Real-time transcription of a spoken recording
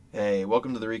Hey,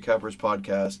 welcome to the Recappers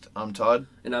podcast. I'm Todd.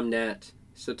 And I'm Nat.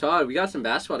 So, Todd, we got some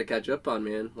basketball to catch up on,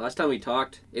 man. Last time we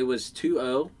talked, it was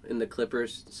 2-0 in the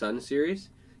Clippers-Suns series,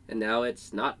 and now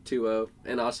it's not 2-0.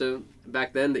 And also,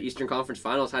 back then, the Eastern Conference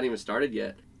Finals hadn't even started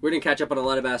yet. We're going to catch up on a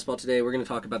lot of basketball today. We're going to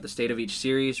talk about the state of each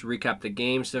series, recap the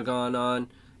games that have gone on,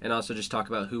 and also just talk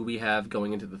about who we have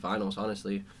going into the finals,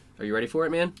 honestly. Are you ready for it,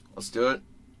 man? Let's do it.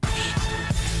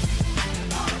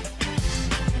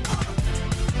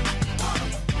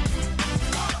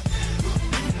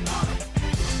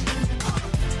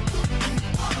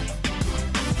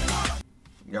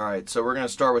 All right, so we're going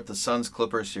to start with the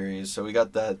Suns-Clippers series. So we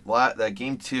got that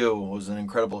game 2 was an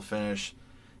incredible finish.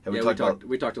 And we talked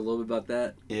a little bit about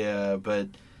that. Yeah, but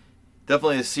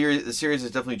definitely the series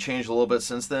has definitely changed a little bit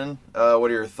since then.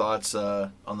 What are your thoughts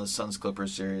on the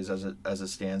Suns-Clippers series as it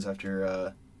stands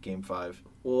after game 5?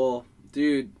 Well,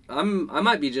 dude, I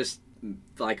might be just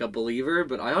like a believer,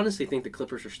 but I honestly think the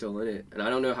Clippers are still in it, and I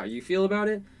don't know how you feel about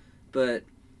it, but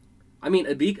I mean,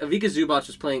 Ivica Zubac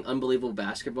was playing unbelievable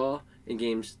basketball in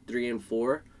games 3 and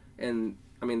 4, and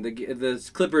I mean the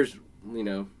Clippers,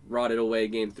 rotted away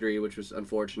game 3, which was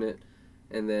unfortunate,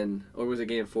 and then or was it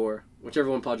game 4? Whichever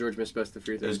one Paul George missed both the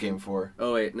free throws. It was game 4.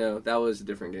 Oh wait, no, that was a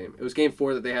different game. It was game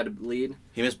 4 that they had to lead.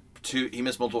 He missed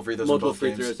multiple free throws. Multiple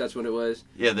free throws. That's when it was.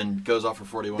 Yeah, then goes off for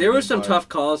 41. There were some tough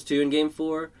calls too in game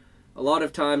 4. A lot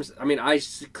of times, I mean, I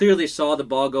clearly saw the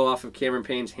ball go off of Cameron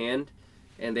Payne's hand,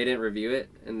 and they didn't review it,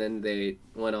 and then they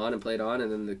went on and played on,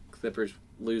 and then the Clippers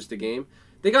lose the game.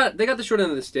 They got the short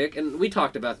end of the stick, and we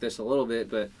talked about this a little bit,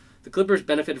 but the Clippers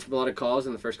benefited from a lot of calls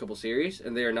in the first couple series,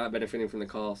 and they are not benefiting from the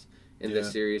calls in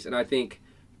this series. And I think,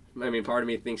 part of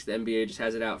me thinks the NBA just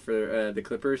has it out for the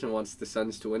Clippers and wants the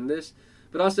Suns to win this.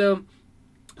 But also,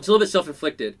 it's a little bit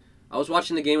self-inflicted. I was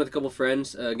watching the game with a couple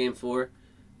friends, game 4,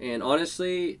 and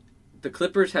honestly, the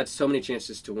Clippers had so many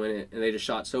chances to win it, and they just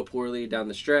shot so poorly down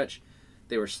the stretch.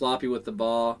 They were sloppy with the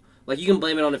ball. Like, you can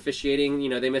blame it on officiating.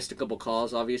 They missed a couple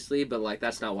calls, obviously, but,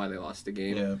 that's not why they lost the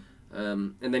game. Yeah.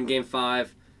 And then game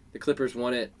 5, the Clippers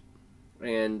won it,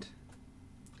 and...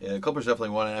 Yeah, the Clippers definitely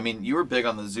won it. I mean, you were big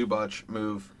on the Zubac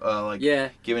move,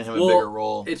 giving him a bigger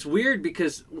role. It's weird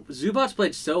because Zubac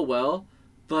played so well,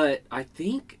 but I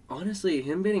think, honestly,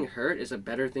 him getting hurt is a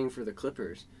better thing for the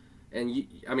Clippers. And,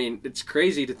 it's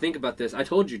crazy to think about this. I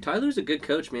told you, Tyler's a good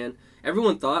coach, man.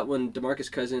 Everyone thought when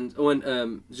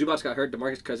Zubac got hurt,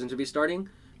 DeMarcus Cousins would be starting,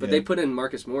 but they put in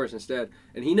Marcus Morris instead.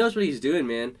 And he knows what he's doing,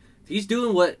 man. He's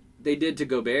doing what they did to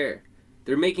Gobert.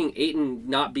 They're making Ayton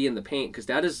not be in the paint, because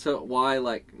that is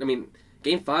why,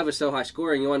 Game 5 was so high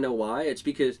scoring. You want to know why? It's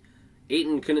because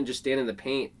Ayton couldn't just stand in the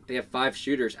paint. They have 5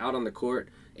 shooters out on the court.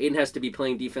 Ayton has to be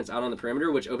playing defense out on the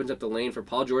perimeter, which opens up the lane for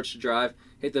Paul George to drive,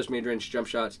 hit those mid-range jump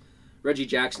shots, Reggie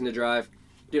Jackson to drive.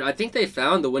 Dude, I think they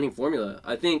found the winning formula.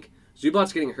 I think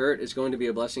Zubac getting hurt is going to be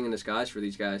a blessing in disguise for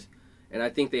these guys, and I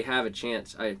think they have a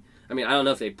chance. I don't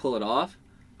know if they pull it off.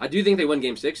 I do think they win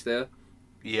Game 6, though.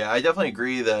 Yeah, I definitely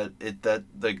agree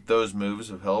that those moves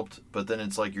have helped, but then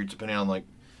it's like you're depending on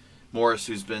Morris,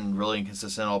 who's been really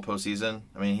inconsistent all postseason.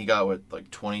 I mean, he got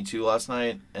 22 last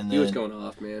night, and then he was going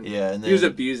off, man. Yeah, and then he was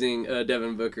abusing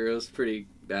Devin Booker. It was pretty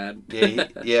bad.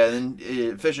 yeah, and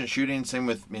then efficient shooting. Same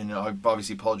with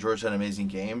obviously Paul George had an amazing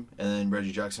game, and then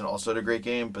Reggie Jackson also had a great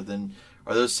game. But then,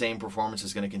 are those same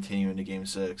performances going to continue into Game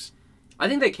 6? I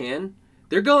think they can.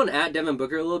 They're going at Devin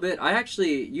Booker a little bit.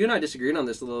 You and I disagreed on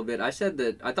this a little bit. I said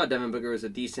that I thought Devin Booker was a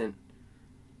decent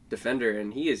defender,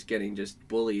 and he is getting just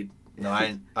bullied. No,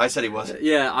 I said he wasn't.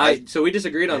 Yeah, so we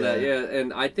disagreed on that. Yeah,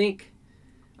 and I think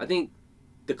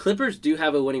the Clippers do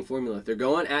have a winning formula. They're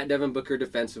going at Devin Booker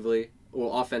defensively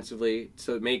or offensively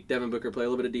to make Devin Booker play a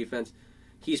little bit of defense.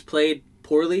 He's played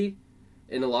poorly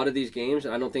in a lot of these games,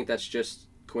 and I don't think that's just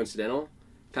coincidental.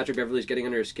 Patrick Beverley's getting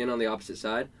under his skin on the opposite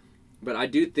side. But I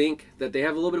do think that they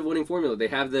have a little bit of winning formula. They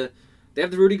have the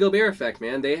Rudy Gobert effect,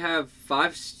 man. They have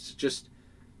 5 just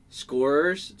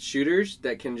scorers, shooters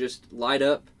that can just light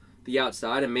up the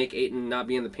outside and make Ayton not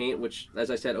be in the paint, which,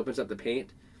 as I said, opens up the paint.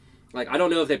 I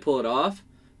don't know if they pull it off,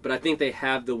 but I think they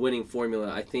have the winning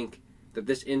formula. I think that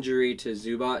this injury to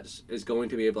Zubac is going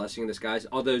to be a blessing in disguise.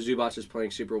 Although Zubac is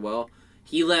playing super well,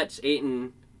 he lets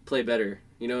Ayton play better.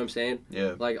 You know what I'm saying?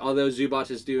 Yeah. Although Zubac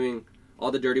is doing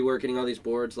all the dirty work, getting all these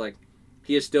boards,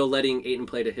 he is still letting Ayton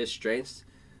play to his strengths,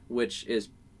 which is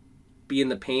be in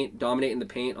the paint, dominating the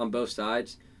paint on both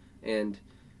sides. And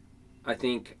I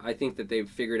think that they've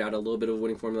figured out a little bit of a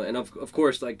winning formula. And of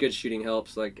course, good shooting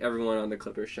helps. Everyone on the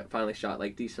Clippers finally shot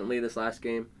decently this last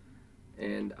game.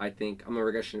 And I think I'm a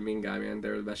regression to mean guy, man.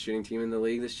 They're the best shooting team in the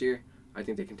league this year. I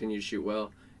think they continue to shoot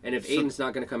well. And if Ayton's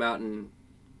not going to come out and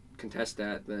contest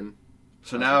that, then...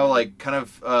 So now,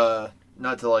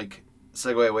 not to like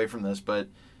segue away from this, but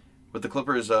with the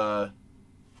Clippers, or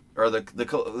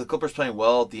the Clippers playing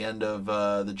well at the end of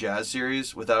the Jazz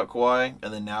series without Kawhi,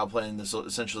 and then now playing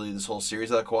essentially this whole series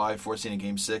without Kawhi, forcing a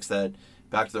Game 6 that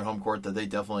back to their home court that they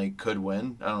definitely could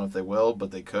win. I don't know if they will,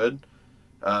 but they could,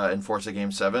 and force a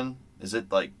Game 7. Is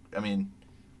it like? I mean,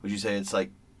 would you say it's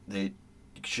like they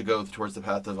should go towards the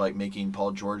path of like making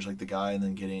Paul George like the guy, and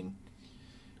then getting?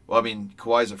 Well, I mean,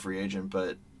 Kawhi's a free agent,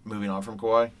 but moving on from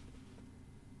Kawhi.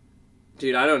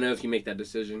 Dude, I don't know if you make that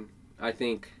decision. I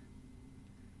think.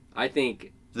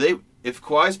 If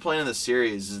Kawhi's playing in the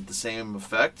series, is it the same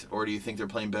effect, or do you think they're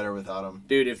playing better without him?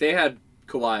 Dude, if they had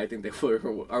Kawhi, I think they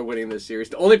are winning this series.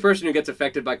 The only person who gets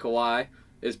affected by Kawhi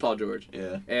is Paul George.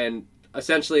 Yeah. And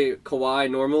essentially,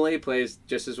 Kawhi normally plays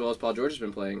just as well as Paul George has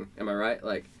been playing. Am I right?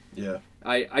 Like. Yeah.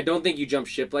 I don't think you jump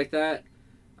ship like that.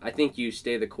 I think you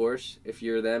stay the course if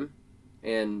you're them.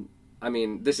 And, I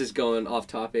mean, this is going off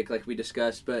topic like we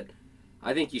discussed, but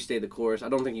I think you stay the course. I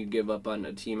don't think you give up on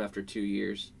a team after 2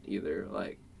 years either.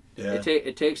 Like, yeah.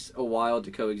 It takes a while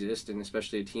to coexist, and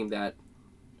especially a team that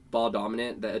ball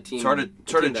dominant, that a team. It's hard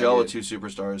to gel with two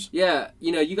superstars. Yeah,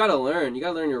 you got to learn. You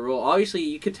got to learn your role. Obviously,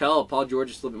 you could tell Paul George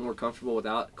is a little bit more comfortable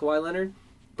without Kawhi Leonard,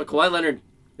 but Kawhi Leonard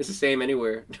is the same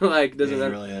anywhere. Like, doesn't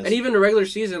matter. Really is. And even the regular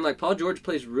season, like Paul George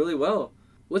plays really well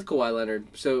with Kawhi Leonard.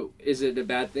 So is it a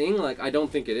bad thing? Like, I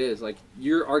don't think it is. Like,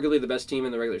 you're arguably the best team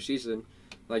in the regular season.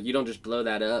 Like, you don't just blow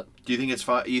that up. Do you think it's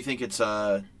fine? You think it's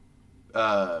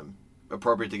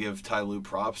appropriate to give Ty Lue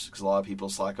props because a lot of people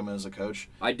slack him as a coach?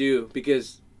 I do,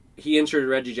 because he inserted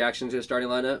Reggie Jackson to the starting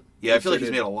lineup. Yeah, I feel like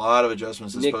he's made a lot of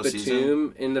adjustments this postseason. Nick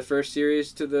Batum in the first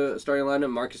series to the starting lineup.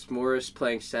 Marcus Morris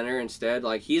playing center instead.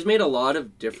 Like, he's made a lot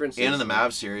of differences. And in the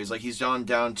Mavs series, like he's gone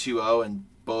down 2-0 in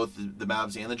both the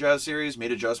Mavs and the Jazz series.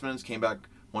 Made adjustments, came back,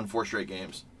 won 4 straight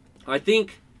games. I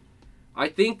think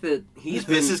that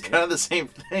this is kind of the same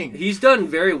thing. He's done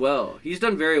very well.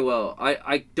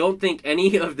 I don't think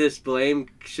any of this blame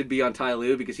should be on Ty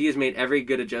Lue because he has made every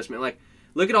good adjustment. Like,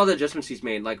 look at all the adjustments he's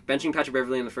made. Like, benching Patrick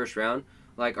Beverley in the first round.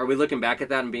 Like, are we looking back at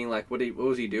that and being like, what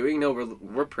was he doing? No,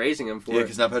 we're praising him for it. Yeah,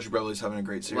 because now Patrick Beverley's having a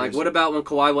great series. Like, what about when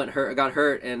Kawhi got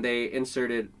hurt, and they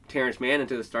inserted Terrence Mann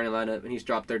into the starting lineup, and he's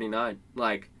dropped 39?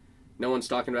 Like, no one's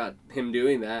talking about him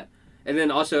doing that. And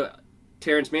then also,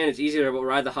 Terrence Mann, it's easier to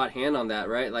ride the hot hand on that,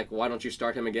 right? Like, why don't you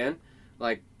start him again?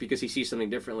 Like, because he sees something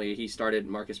differently. He started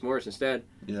Marcus Morris instead.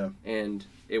 Yeah. And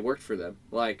it worked for them.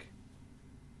 Like,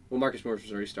 well, Marcus Morris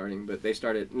was already starting, but they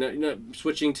started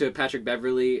switching to Patrick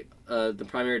Beverley, the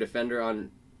primary defender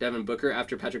on Devin Booker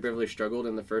after Patrick Beverley struggled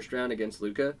in the first round against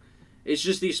Luka. It's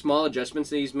just these small adjustments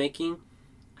that he's making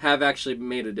have actually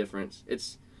made a difference.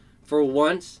 It's, for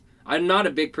once, I'm not a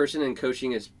big person in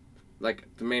coaching is like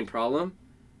the main problem.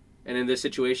 And in this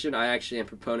situation, I actually am a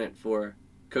proponent for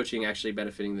coaching actually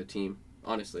benefiting the team,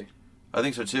 honestly. I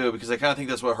think so too, because I kind of think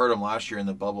that's what hurt him last year in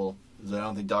the bubble. Is I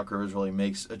don't think Doc Rivers really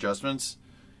makes adjustments,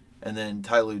 and then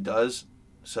Ty Lue does.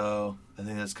 So I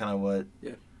think that's kind of what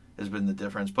has been the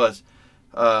difference. Plus,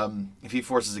 if he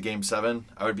forces a Game 7,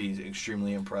 I would be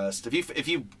extremely impressed. If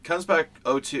he comes back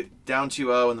down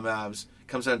 2-0 in the Mavs,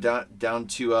 comes down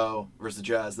 2-0 versus the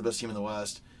Jazz, the best team in the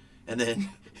West, and then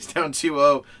he's down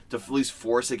 2-0 to at least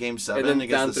force a Game 7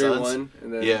 against the Suns.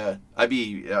 Yeah, I'd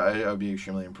be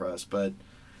extremely impressed. But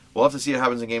we'll have to see what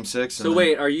happens in Game 6. So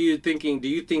wait, do you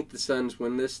think the Suns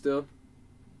win this still?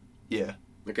 Yeah.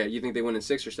 Okay, you think they win in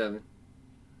 6 or 7?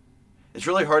 It's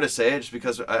really hard to say just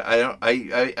because I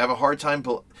have a hard time.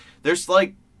 There's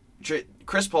like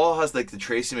Chris Paul has like the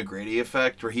Tracy McGrady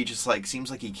effect where he just like seems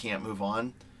like he can't move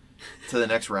on to the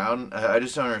next round. I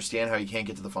just don't understand how he can't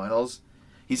get to the finals.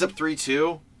 He's up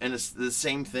 3-2, and it's the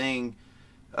same thing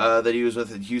that he was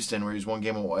with in Houston where he's 1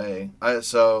 game away.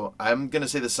 So I'm going to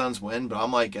say the Suns win, but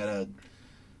I'm like at a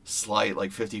slight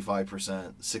like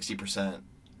 55%, 60%.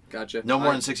 Gotcha. No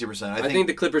more than 60%. I think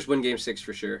the Clippers win Game 6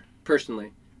 for sure,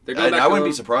 personally. They're going back I wouldn't home.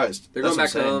 Be surprised. They're going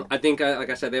back home. I think,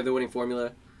 like I said, they have the winning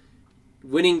formula.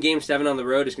 Winning Game 7 on the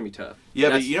road is going to be tough. Yeah,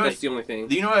 but that's the only thing.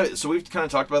 So we've kind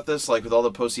of talked about this, like with all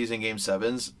the postseason Game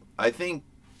 7s. I think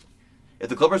if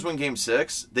the Clippers win Game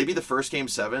 6, they'd be the first Game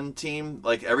 7 team.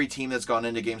 Like every team that's gone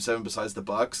into Game 7 besides the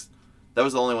Bucks, that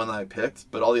was the only one that I picked.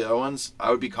 But all the other ones,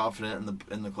 I would be confident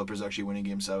in the Clippers actually winning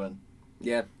Game 7.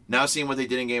 Yeah. Now seeing what they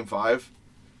did in Game 5,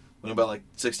 winning by like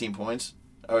 16 points,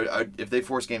 if they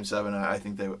force Game 7, I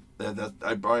think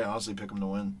I'd probably honestly pick them to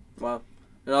win. Wow.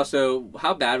 And also,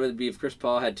 how bad would it be if Chris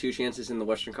Paul had 2 chances in the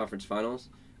Western Conference Finals,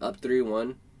 up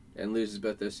 3-1, and loses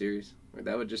both those series? Like,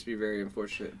 that would just be very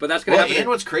unfortunate. But that's going to happen. And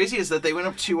what's crazy is that they went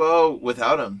up 2-0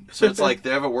 without him. So it's like they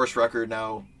have a worse record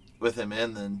now with him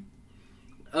in than...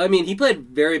 I mean, he played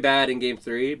very bad in Game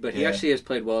 3, but he actually has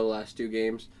played well the last 2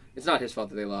 games. It's not his fault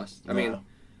that they lost. I mean,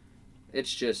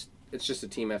 it's just a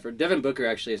team effort. Devin Booker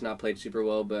actually has not played super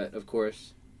well, but of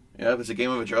course. Yeah, it's a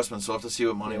game of adjustments, so we'll have to see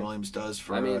what Monty Williams does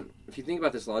for... I mean, if you think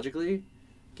about this logically,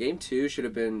 Game 2 should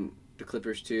have been the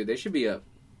Clippers too. They should be up.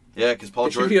 Yeah, because Paul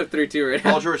George... should be up 3-2 right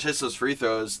now. Paul George hits those free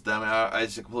throws.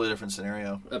 It's a completely different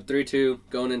scenario. Up 3-2,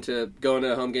 going to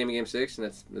a home game in Game 6,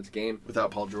 and that's game.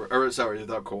 Without Paul George...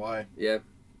 without Kawhi. Yeah,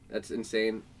 that's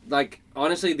insane. Like,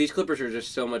 honestly, these Clippers are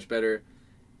just so much better.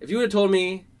 If you would have told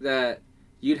me that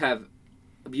you'd have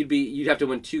to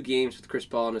win 2 games with Chris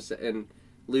Paul and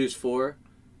lose 4,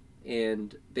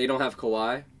 and they don't have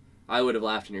Kawhi, I would have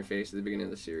laughed in your face at the beginning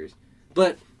of the series.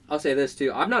 But I'll say this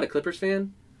too: I'm not a Clippers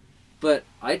fan, but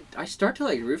I start to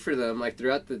like root for them like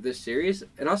throughout this series,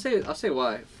 and I'll say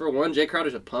why. For one, Jay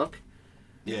Crowder's a punk.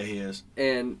 Yeah, he is.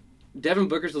 And Devin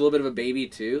Booker's a little bit of a baby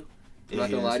too. I'm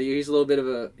not gonna lie to you. He's a little bit of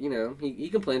a, he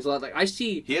complains a lot. Like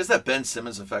he has that Ben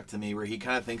Simmons effect to me, where he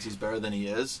kind of thinks he's better than he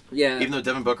is. Yeah. Even though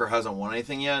Devin Booker hasn't won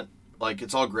anything yet, like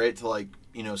it's all great to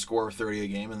score 30 a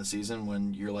game in the season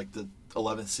when you're like the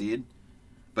 11th seed,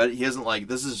 but he hasn't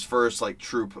this is his first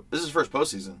this is his first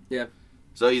postseason. Yeah.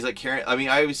 So he's like carrying. I mean,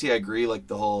 I agree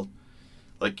the whole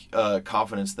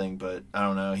confidence thing, but I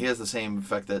don't know. He has the same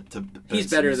effect that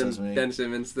he's better than Ben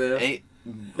Simmons though.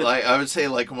 I would say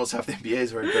almost half the NBA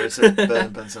is better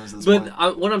than Ben Simmons at this point.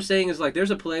 But what I'm saying is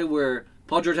there's a play where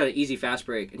Paul George had an easy fast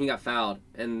break and he got fouled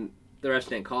and the refs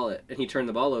didn't call it and he turned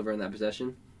the ball over in that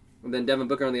possession. And then Devin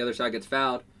Booker on the other side gets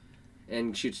fouled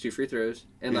and shoots 2 free throws.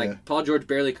 And Paul George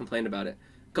barely complained about it.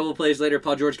 A couple of plays later,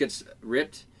 Paul George gets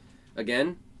ripped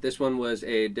again. This one was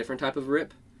a different type of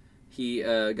rip. He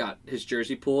got his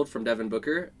jersey pulled from Devin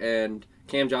Booker and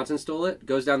Cam Johnson stole it,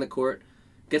 goes down the court,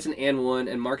 gets an and one,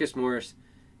 and Marcus Morris,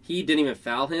 he didn't even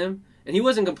foul him, and he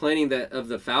wasn't complaining of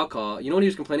the foul call. You know what he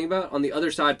was complaining about? On the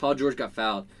other side, Paul George got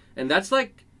fouled, and that's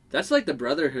like the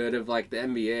brotherhood of the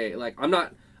NBA.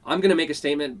 I'm gonna make a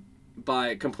statement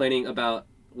by complaining about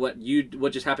what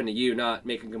just happened to you, not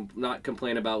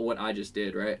complain about what I just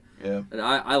did, right? Yeah. And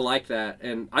I like that,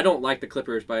 and I don't like the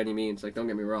Clippers by any means. Don't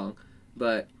get me wrong,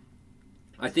 but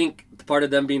I think part of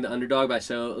them being the underdog by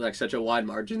such a wide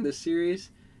margin this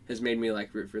series has made me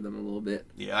root for them a little bit.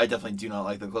 Yeah, I definitely do not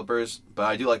like the Clippers, but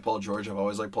I do like Paul George. I've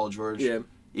always liked Paul George. Yeah.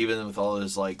 Even with all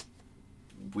his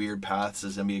weird paths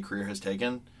his NBA career has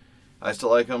taken, I still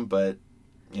like him. But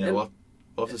we'll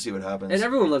have to see what happens. And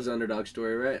everyone loves the underdog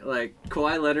story, right?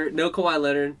 Kawhi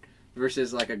Leonard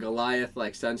versus a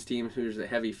Goliath Suns team who's the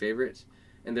heavy favorites,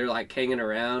 and they're hanging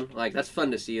around. That's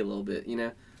fun to see a little bit,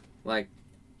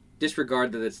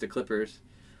 disregard that it's the Clippers.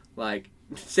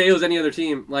 Say it was any other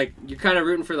team, you're kind of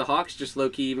rooting for the Hawks just low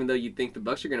key, even though you think the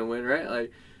Bucks are gonna win, right?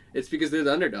 It's because they're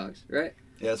the underdogs, right?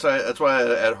 Yeah, that's why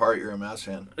at heart you're a Mavs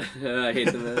fan. I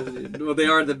hate the Mavs. Well, they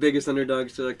are the biggest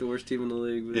underdogs to the worst team in the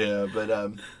league. But... Yeah,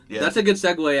 but that's a good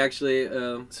segue actually.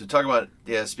 So talking about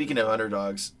speaking of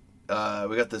underdogs, we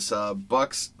got this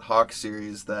Bucks Hawks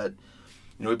series that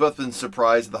we've both been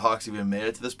surprised that the Hawks even made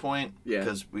it to this point. Yeah,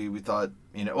 because we thought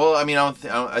well, I mean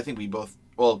I think we both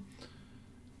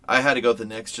I had to go with the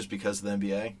Knicks just because of the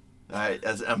NBA.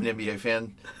 I'm an NBA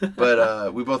fan,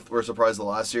 but we both were surprised the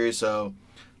last series. So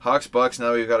Hawks Bucks.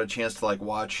 Now we've got a chance to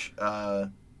watch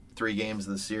 3 games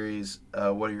of the series.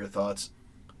 What are your thoughts?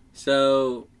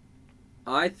 So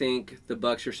I think the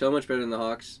Bucks are so much better than the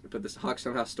Hawks, but the Hawks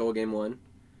somehow stole Game 1.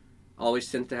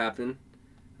 Always tends to happen.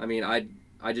 I mean,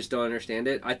 I just don't understand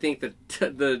it. I think that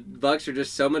the Bucks are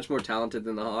just so much more talented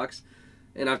than the Hawks.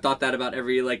 And I've thought that about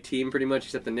every team pretty much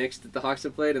except the Knicks that the Hawks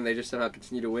have played, and they just somehow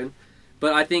continue to win.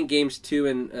 But I think games 2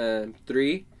 and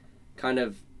 3 kind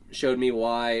of showed me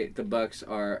why the Bucks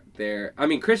are there. I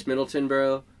mean, Khris Middleton,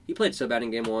 bro, he played so bad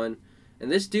in Game 1.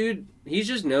 And this dude, he's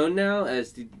just known now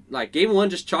as Game 1,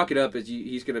 just chalk it up as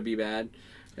he's going to be bad.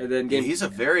 And then he's a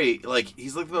very,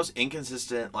 he's the most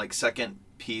inconsistent, second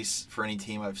piece for any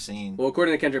team I've seen. Well,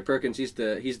 according to Kendrick Perkins, he's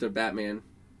the Batman.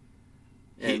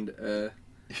 And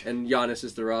Giannis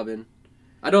is the Robin.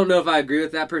 I don't know if I agree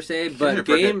with that per se, but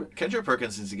Kendrick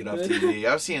Perkins needs to get off TV.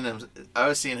 I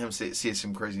was seeing him see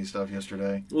some crazy stuff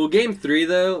yesterday. Well, Game 3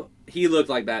 though, he looked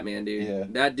like Batman, dude. Yeah.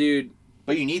 That dude.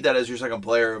 But you need that as your second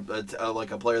player,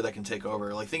 a player that can take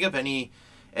over. Think of any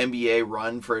NBA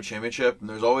run for a championship, and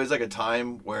there's always a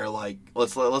time where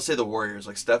let's say the Warriors,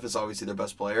 Steph is obviously their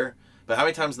best player, but how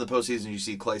many times in the postseason do you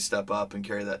see Clay step up and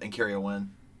carry a win?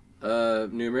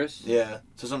 Numerous. Yeah.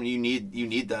 So something you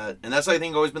need that. And that's I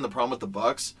think always been the problem with the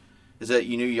Bucks is that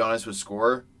you knew Giannis would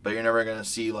score, but you're never gonna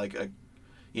see almost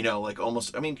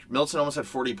Middleton almost had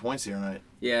 40 points the other night.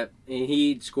 Yeah, and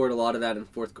he scored a lot of that in the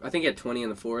fourth. I think he had 20 in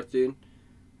the fourth, dude.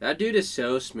 That dude is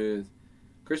so smooth.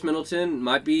 Khris Middleton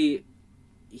might be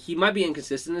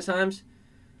inconsistent at times,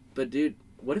 but dude,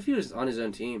 what if he was on his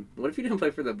own team? What if he didn't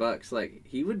play for the Bucks? Like,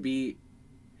 he would be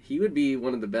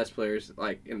one of the best players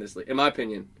like in this league. In my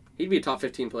opinion, he'd be a top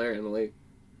 15 player in the league.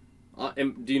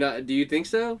 Do you think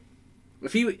so?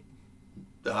 If he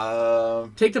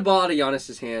take the ball out of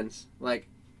Giannis's hands, like,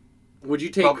 would you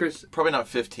take Khris? Probably not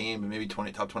 15, but maybe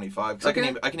 20, top 25. Because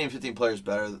okay. I can name 15 players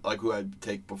better, like who I'd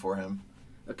take before him.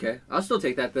 Okay, I'll still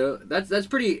take that though. That's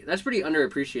pretty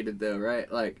underappreciated though, right?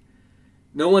 Like,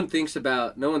 no one thinks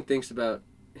about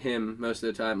him most of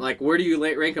the time. Like, where do you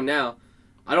rank him now?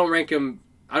 I don't rank him.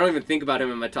 I don't even think about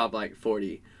him in my top like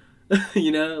 40.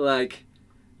 You know, like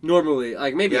normally,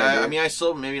 like maybe. Yeah, I mean, I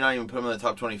still maybe not even put him in the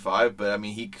top 25, but I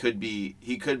mean, he could be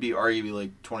arguably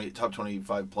like top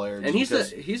 25 player. And he's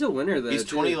a winner though. He's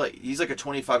 20 he's like a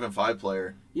 25-5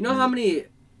 player. You know how many?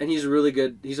 And he's really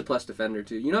good. He's a plus defender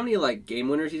too. You know how many like game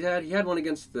winners he's had? He had one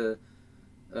against the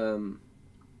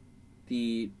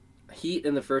Heat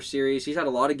in the first series. He's had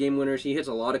a lot of game winners. He hits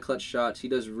a lot of clutch shots. He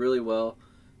does really well.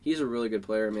 He's a really good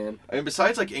player, man. I mean,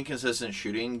 besides like inconsistent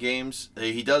shooting games,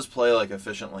 he does play like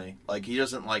efficiently. Like, he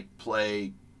doesn't like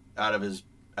play out of his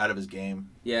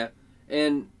game. Yeah,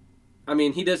 and I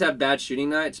mean, he does have bad shooting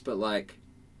nights, but like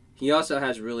he also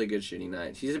has really good shooting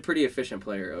nights. He's a pretty efficient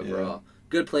player overall. Yeah.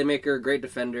 Good playmaker, great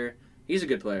defender. He's a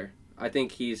good player. I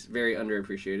think he's very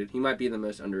underappreciated. He might be the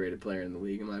most underrated player in the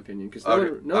league, in my opinion, because no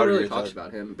one really talks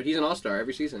about him. But he's an all-star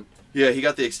every season. Yeah, he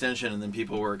got the extension, and then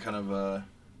people were kind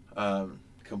of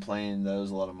complaining that it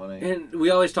was a lot of money. And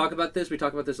we always talk about this. We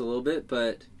talk about this a little bit,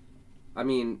 but I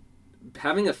mean,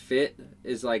 having a fit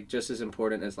is like just as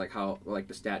important as like how like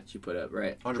the stats you put up,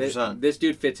 right? 100%. This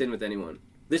dude fits in with anyone.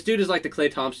 This dude is like the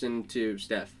Klay Thompson to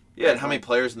Steph. Yeah, and how many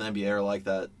players in the NBA are like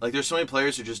that? Like, there's so many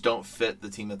players who just don't fit the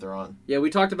team that they're on. Yeah, we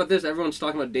talked about this. Everyone's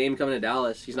talking about Dame coming to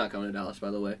Dallas. He's not coming to Dallas,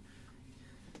 by the way.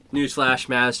 Newsflash,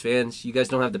 Mavs fans. You guys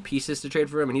don't have the pieces to trade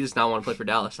for him, and he does not want to play for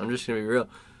Dallas. I'm just going to be real.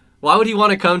 Why would he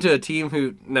want to come to a team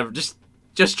who never... Just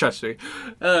trust me.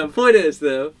 Point is,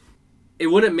 though, it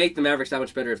wouldn't make the Mavericks that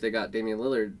much better if they got Damian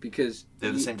Lillard, because... They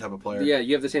have the same type of player. Yeah,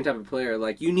 you have the same type of player.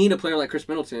 Like, you need a player like Khris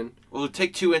Middleton. Well,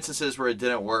 take two instances where it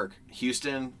didn't work.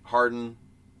 Houston, Harden,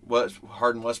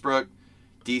 Westbrook,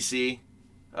 DC,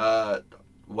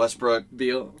 Westbrook,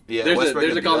 Beal. Yeah,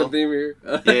 there's a common theme here.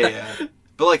 yeah.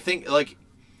 But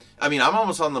I mean, I'm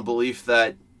almost on the belief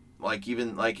that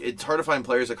even it's hard to find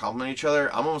players that complement each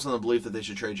other. I'm almost on the belief that they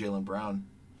should trade Jaylen Brown.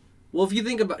 Well, if you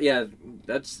think about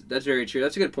that's very true.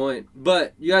 That's a good point.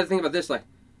 But you got to think about this. Like,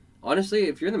 honestly,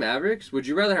 if you're the Mavericks, would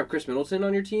you rather have Khris Middleton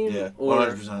on your team? Yeah,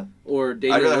 100%. Or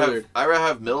Damian Lillard? I'd rather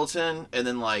have Middleton and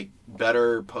then like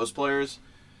better post players.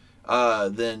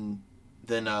 Than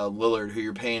Lillard, who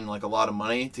you're paying like a lot of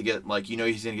money to get, like, you know,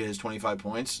 he's gonna get his 25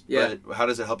 points. Yeah. But how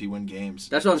does it help you win games?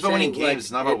 That's what I'm saying. It's about winning games.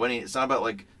 It's not about winning. It's not about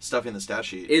like stuffing the stat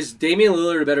sheet. Is Damian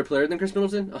Lillard a better player than Khris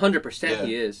Middleton? 100%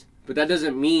 he is. But that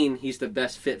doesn't mean he's the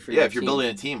best fit for your team. Yeah, if you're building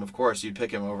a team, of course you'd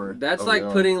pick him over. That's like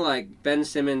putting like Ben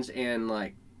Simmons and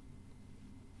like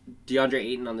DeAndre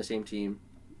Ayton on the same team.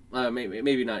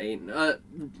 Maybe not Ayton.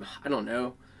 I don't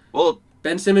know. Well,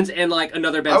 Ben Simmons and like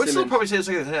another Ben Simmons. I would still probably say it's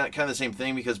like kind of the same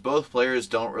thing, because both players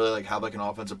don't really like have like an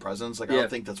offensive presence. Like, I don't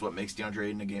think that's what makes DeAndre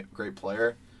Ayton a great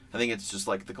player. I think it's just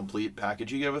like the complete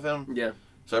package you get with him. Yeah.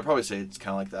 So I'd probably say it's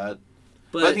kind of like that.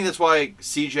 But I think that's why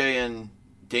CJ and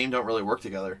Dame don't really work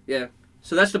together. Yeah.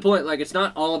 So that's the point. Like, it's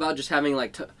not all about just having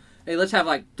like, hey, let's have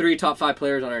like 3 top 5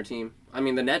 players on our team. I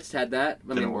mean, the Nets had that.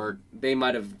 Didn't work. They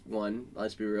might have won.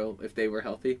 Let's be real, if they were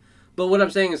healthy. But what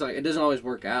I'm saying is, like, it doesn't always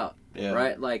work out. Yeah.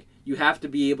 Right? Like, you have to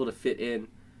be able to fit in.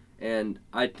 And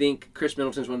I think Khris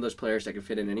Middleton's one of those players that can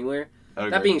fit in anywhere.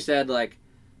 That being said, like,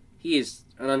 he is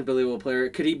an unbelievable player.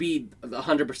 Could he be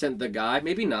 100% the guy?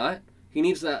 Maybe not. He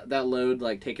needs that load,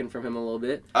 like, taken from him a little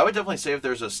bit. I would definitely say if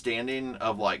there's a standing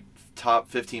of, like, top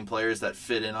 15 players that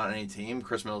fit in on any team,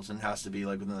 Khris Middleton has to be,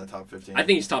 like, within the top 15. I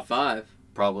think he's top 5.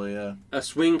 Probably, yeah. A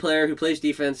swing player who plays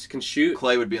defense, can shoot.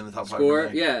 Clay would be in the top 5.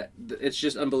 Score, yeah. It's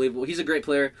just unbelievable. He's a great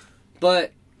player.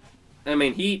 But, I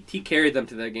mean, he carried them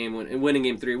to that game and winning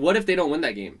Game 3. What if they don't win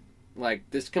that game? Like,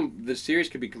 the series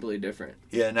could be completely different.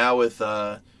 Yeah, now with...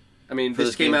 I mean,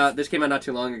 this came out not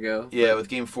too long ago. Yeah, with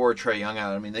Game 4, Trae Young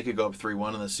out. I mean, they could go up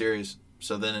 3-1 in the series.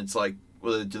 So then it's like,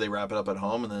 well, do they wrap it up at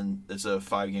home? And then it's a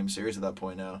 5-game series at that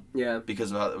point now. Yeah.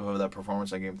 Because of that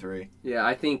performance on Game 3. Yeah,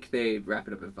 I think they wrap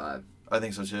it up at 5. I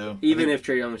think so, too. Even if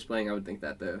Trae Young was playing, I would think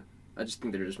that, though. I just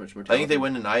think they're just much more talented. I think they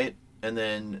win tonight, and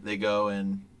then they go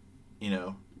and,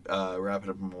 wrap it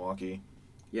up in Milwaukee.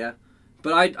 Yeah.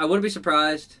 But I wouldn't be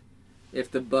surprised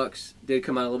if the Bucks did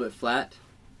come out a little bit flat,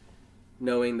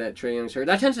 knowing that Trae Young's hurt.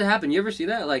 That tends to happen. You ever see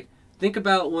that? Like, think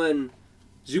about when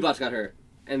Zubac got hurt,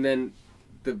 and then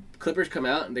the Clippers come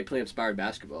out and they play inspired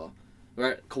basketball.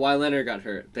 Right? Kawhi Leonard got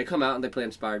hurt. They come out and they play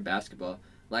inspired basketball.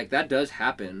 Like, that does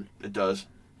happen. It does.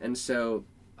 And so,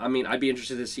 I mean, I'd be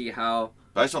interested to see how...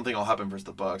 But I just don't think it'll happen versus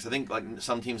the Bucks. I think, like,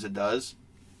 some teams it does,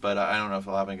 but I don't know if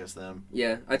it'll happen against them.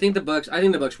 Yeah, I think the Bucks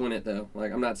win it, though.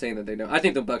 Like, I'm not saying that they don't. I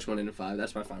think the Bucks win it in 5.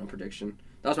 That's my final prediction.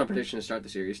 That was my prediction to start the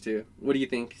series, too. What do you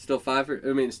think? Still 5?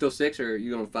 Still 6, or are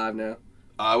you going 5 now?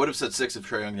 I would have said 6 if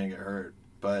Trae Young didn't get hurt,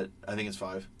 but I think it's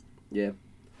 5. Yeah.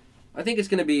 I think it's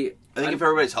going to be... I think if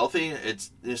everybody's healthy,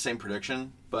 it's the same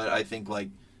prediction, but I think, like...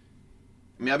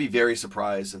 I mean, I'd be very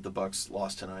surprised if the Bucks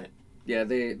lost tonight. Yeah,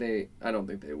 I don't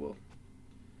think they will.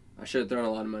 I should have thrown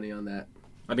a lot of money on that.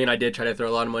 I mean, I did try to throw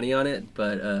a lot of money on it,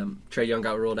 but Trae Young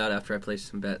got ruled out after I placed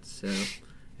some bets, so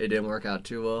it didn't work out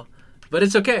too well. But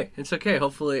it's okay. It's okay.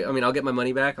 Hopefully, I mean, I'll get my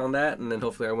money back on that, and then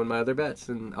hopefully I win my other bets,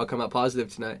 and I'll come out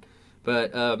positive tonight.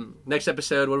 But next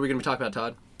episode, what are we going to be talking about,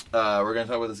 Todd? We're going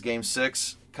to talk about this Game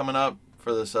 6 coming up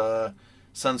for this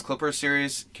Suns-Clippers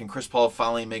series. Can Chris Paul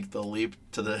finally make the leap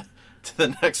to the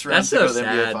next round to go to the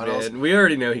NBA Finals? Man. We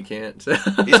already know he can't. So.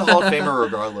 He's a Hall of Famer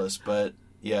regardless, but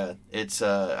yeah, it's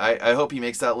I hope he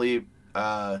makes that leap,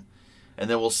 and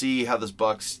then we'll see how this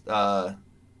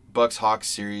Bucks-Hawks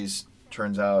series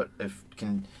turns out. If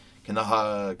can the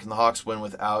Hawks win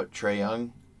without Trae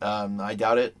Young? I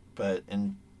doubt it, but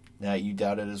you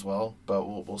doubt it as well. But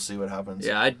we'll see what happens.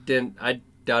 Yeah, I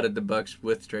doubted the Bucks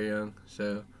with Trae Young,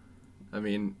 so. I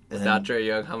mean, without Trae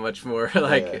Young, how much more?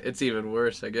 It's even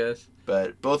worse, I guess.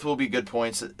 But both will be good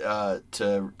points to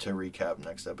recap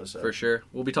next episode. For sure.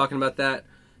 We'll be talking about that.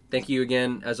 Thank you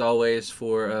again, as always,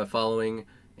 for following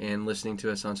and listening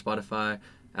to us on Spotify,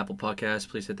 Apple Podcasts.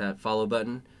 Please hit that follow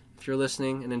button if you're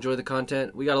listening and enjoy the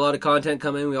content. We got a lot of content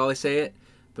coming. We always say it.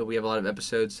 But we have a lot of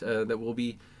episodes that we'll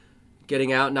be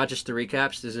getting out, not just the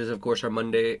recaps. This is, of course, our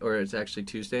Monday, or it's actually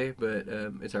Tuesday, but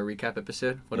it's our recap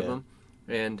episode, one of them.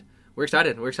 And... We're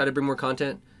excited. We're excited to bring more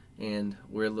content, and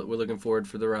we're looking forward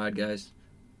for the ride, guys.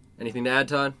 Anything to add,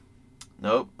 Todd?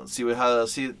 Nope. Let's see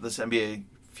this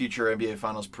future NBA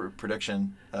Finals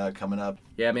prediction coming up.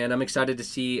 Yeah, man, I'm excited to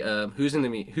see who's going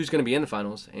to be in the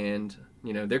finals, and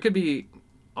there could be.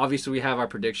 Obviously, we have our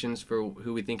predictions for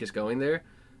who we think is going there,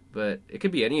 but it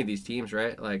could be any of these teams,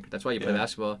 right? Like that's why you play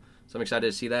basketball. So I'm excited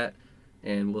to see that,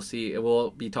 and we'll see.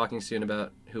 We'll be talking soon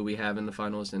about who we have in the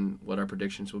finals and what our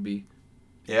predictions will be.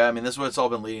 Yeah, I mean, this is what it's all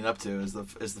been leading up to is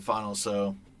the finals.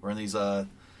 So we're in these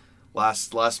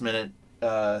last minute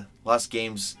last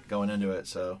games going into it.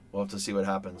 So we'll have to see what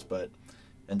happens. But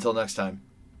until next time.